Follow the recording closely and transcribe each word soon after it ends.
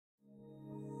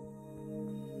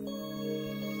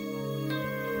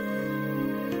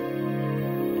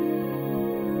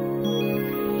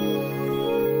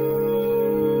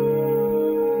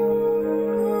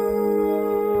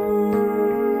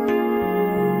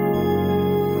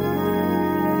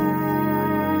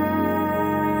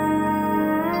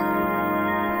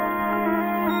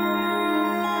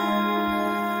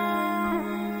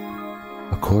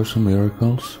Course in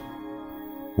Miracles,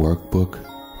 Workbook,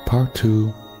 Part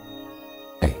 2,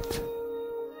 8.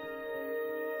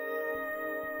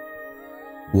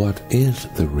 What is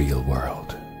the real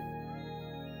world?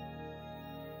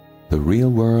 The real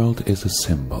world is a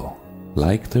symbol,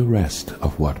 like the rest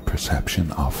of what perception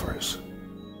offers.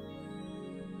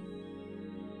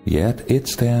 Yet it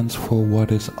stands for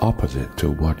what is opposite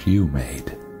to what you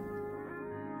made.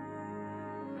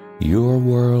 Your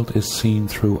world is seen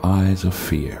through eyes of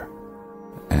fear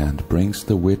and brings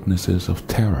the witnesses of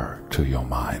terror to your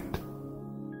mind.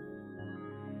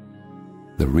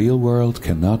 The real world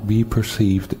cannot be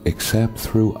perceived except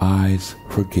through eyes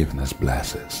forgiveness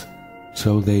blesses,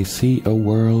 so they see a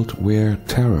world where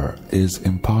terror is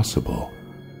impossible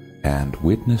and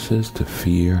witnesses to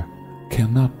fear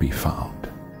cannot be found.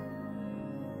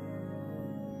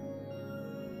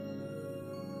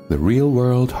 The real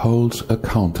world holds a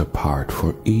counterpart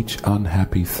for each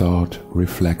unhappy thought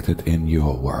reflected in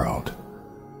your world,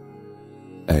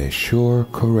 a sure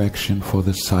correction for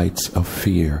the sights of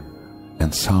fear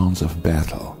and sounds of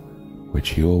battle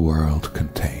which your world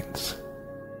contains.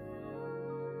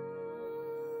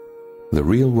 The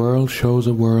real world shows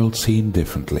a world seen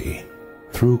differently,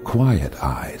 through quiet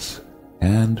eyes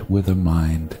and with a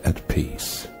mind at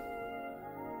peace.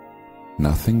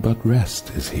 Nothing but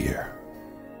rest is here.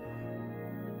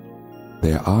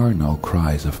 There are no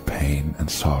cries of pain and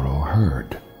sorrow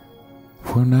heard,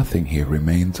 for nothing here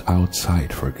remains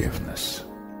outside forgiveness.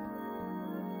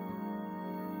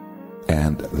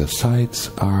 And the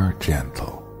sights are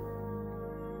gentle.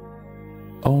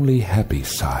 Only happy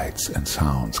sights and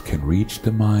sounds can reach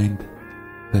the mind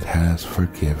that has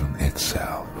forgiven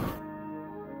itself.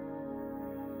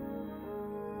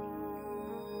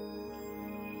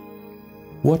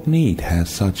 What need has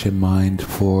such a mind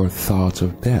for thoughts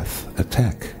of death,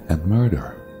 attack, and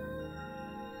murder?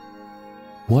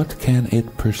 What can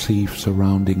it perceive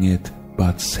surrounding it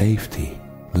but safety,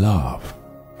 love,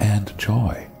 and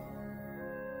joy?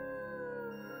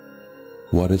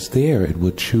 What is there it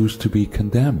would choose to be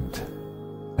condemned,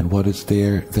 and what is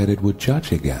there that it would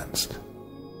judge against?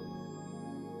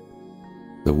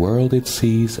 The world it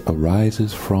sees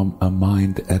arises from a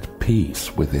mind at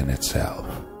peace within itself.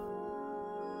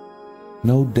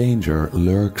 No danger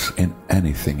lurks in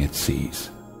anything it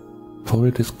sees, for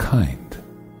it is kind,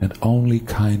 and only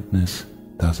kindness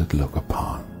does it look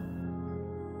upon.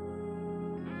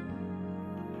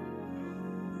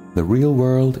 The real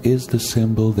world is the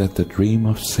symbol that the dream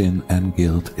of sin and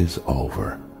guilt is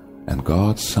over, and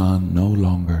God's Son no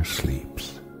longer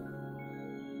sleeps.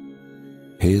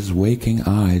 His waking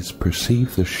eyes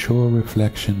perceive the sure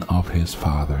reflection of his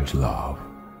Father's love,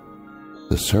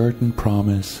 the certain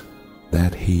promise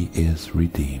that he is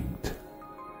redeemed.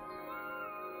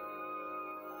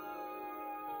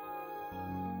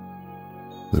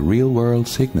 The real world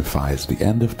signifies the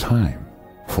end of time,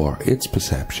 for its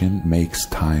perception makes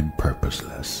time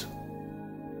purposeless.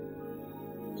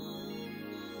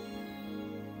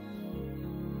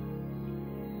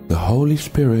 The Holy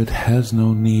Spirit has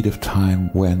no need of time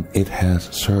when it has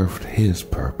served his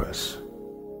purpose.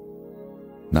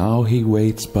 Now he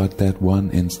waits but that one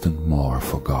instant more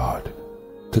for God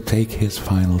to take his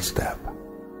final step,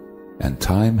 and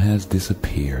time has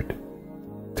disappeared,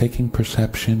 taking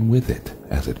perception with it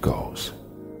as it goes,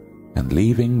 and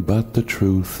leaving but the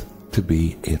truth to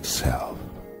be itself.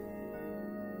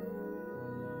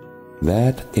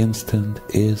 That instant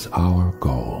is our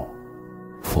goal,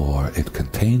 for it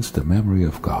contains the memory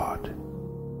of God.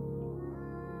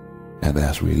 And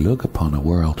as we look upon a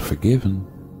world forgiven,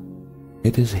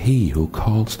 it is he who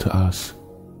calls to us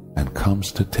and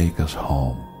comes to take us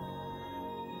home,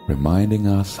 reminding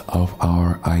us of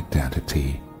our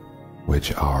identity,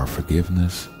 which our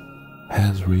forgiveness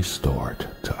has restored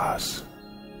to us.